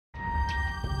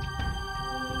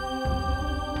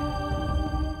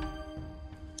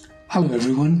Hello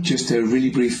everyone, just a really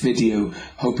brief video,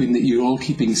 hoping that you're all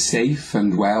keeping safe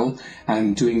and well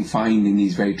and doing fine in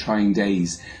these very trying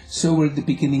days. So we're at the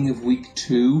beginning of week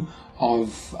 2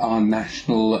 of our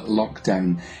national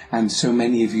lockdown, and so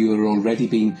many of you are already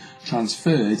being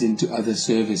transferred into other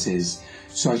services.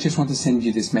 So I just want to send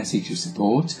you this message of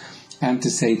support and to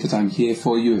say that I'm here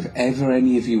for you if ever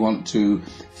any of you want to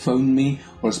phone me,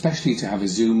 or especially to have a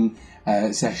Zoom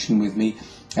session with me.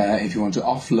 If you want to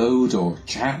offload or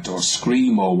chat or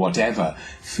scream or whatever,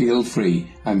 feel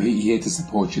free. I'm here to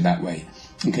support you that way.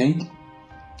 Okay?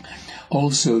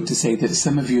 Also to say that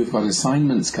some of you have got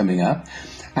assignments coming up,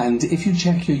 and if you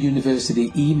check your university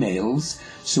emails,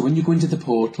 so when you go into the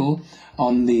portal,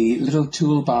 on the little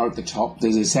toolbar at the top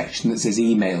there's a section that says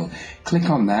email. Click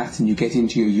on that and you get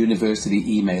into your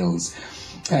university emails.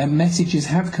 Messages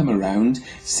have come around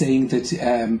saying that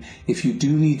if you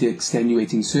do need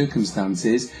extenuating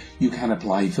circumstances, you can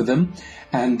apply for them,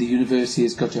 and the university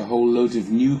has got a whole load of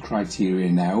new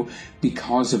criteria now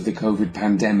because of the COVID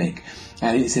pandemic.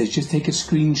 And it says just take a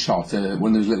screenshot,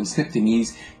 one of those little snip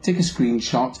thingies, take a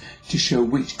screenshot to show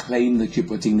which claim that you're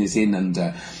putting this in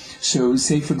under. So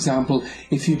say for example,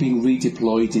 if you're being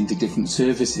redeployed into different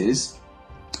services,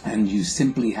 and you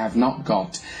simply have not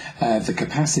got the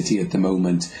capacity at the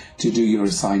moment to do your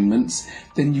assignments,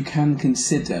 then you can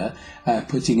consider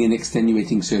putting in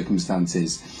extenuating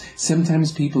circumstances.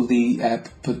 Sometimes people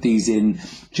put these in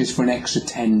just for an extra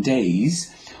 10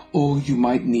 days, or you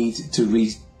might need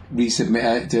to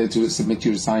submit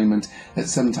your assignment at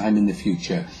some time in the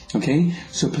future. Okay,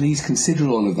 so please consider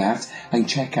all of that and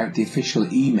check out the official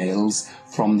emails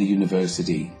from the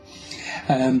university.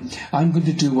 I'm going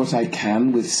to do what I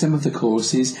can with some of the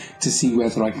courses to see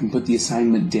whether I can put the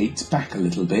assignment dates back a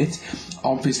little bit.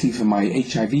 Obviously for my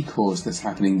HIV course that's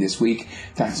happening this week,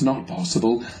 that's not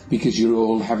possible because you're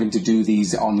all having to do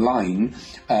these online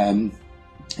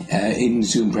in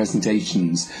Zoom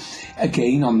presentations.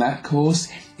 Again, on that course,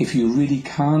 if you really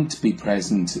can't be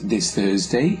present this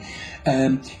Thursday,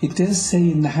 it does say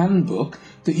in the handbook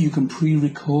that you can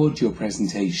pre-record your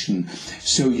presentation.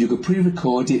 So you could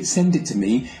pre-record it, send it to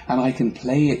me, and I can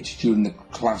play it during the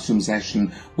classroom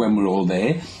session when we're all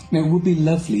there. Now, it would be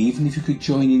lovely even if you could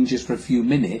join in just for a few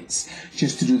minutes,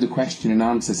 just to do the question and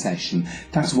answer session.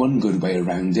 That's one good way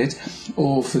around it.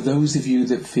 Or for those of you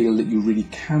that feel that you really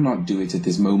cannot do it at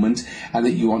this moment, and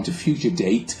that you want a future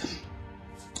date,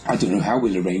 I don't know how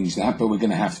we'll arrange that, but we're going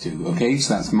to have to, okay?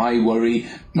 So that's my worry,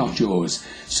 not yours.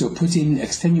 So put in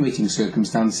extenuating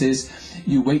circumstances,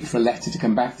 you wait for a letter to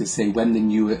come back to say when the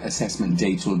new assessment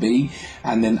date will be,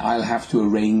 and then I'll have to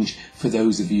arrange for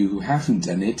those of you who haven't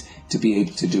done it to be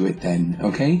able to do it then,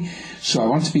 okay? So I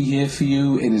want to be here for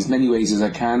you in as many ways as I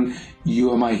can.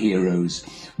 You are my heroes.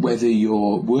 Whether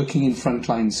you're working in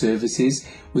frontline services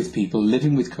with people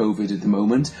living with COVID at the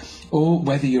moment, or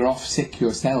whether you're off sick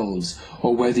yourselves,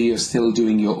 or whether you're still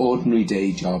doing your ordinary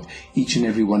day job, each and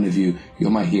every one of you, you're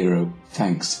my hero.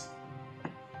 Thanks.